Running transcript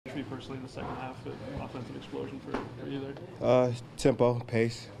for you personally in the second half, an offensive explosion for you there? Tempo,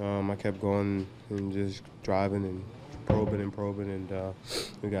 pace. I kept going and just driving and probing, and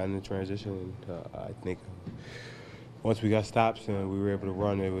we got into transition. And I think once we got stops and we were able to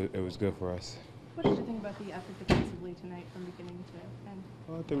run, it was good for us. What did you think about the effort defensively tonight from beginning to end?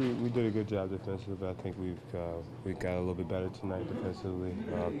 Well, I think we did a good job defensively. I think we got a little bit better tonight defensively.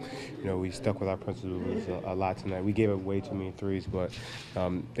 We stuck with our principles a lot tonight. We gave up way too many threes, but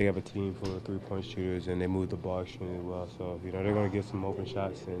they have a team full of three-point shooters, and they moved the ball extremely well. So, they're going to get some open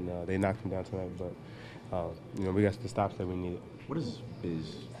shots, and they knocked them down tonight. But, we got the stops that we needed. What does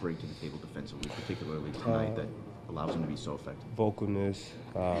Biz bring to the table defensively, particularly tonight, that allows him to be so effective? Vocalness,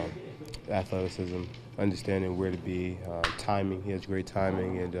 athleticism, understanding where to be, timing. He has great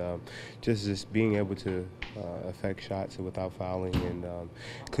timing, and just being able to affect shots without fouling and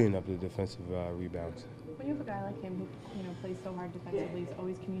clean up the defensive rebounds. When you have a guy like him who plays so hard defensively, he's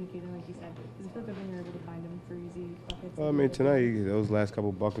always communicating, like you said, does it feel good when you're able to find him for easy buckets? Well, I mean, tonight those last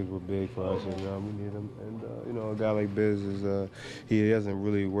couple buckets were big for us, and we need them. And a guy like Biz is he doesn't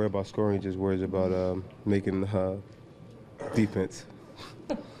really worry about scoring; he just worries about making defense.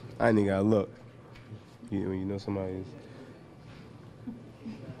 I ain't even gotta look. You know somebody is.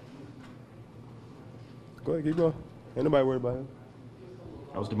 Go ahead, keep going. Ain't nobody worried about him.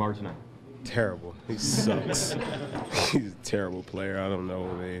 How was DeMar tonight? Terrible. He sucks. He's a terrible player. I don't know,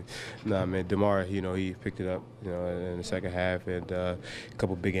 man. Nah, man, DeMar, he picked it up, in the second half, and a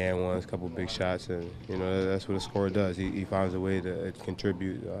couple big and ones, a couple big shots, and that's what a scorer does. He finds a way to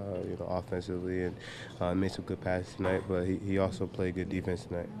contribute, offensively, and made some good passes tonight. But he also played good defense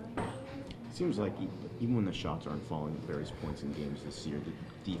tonight. It seems like even when the shots aren't falling at various points in games this year, the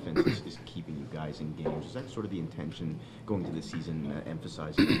defense is keeping you guys in games. Is that sort of the intention going to the season,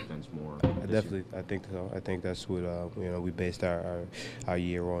 emphasizing defense more? I think so. I think that's what we based our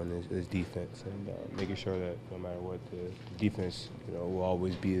year on is defense, and making sure that no matter what, the defense will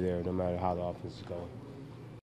always be there, no matter how the offense is going.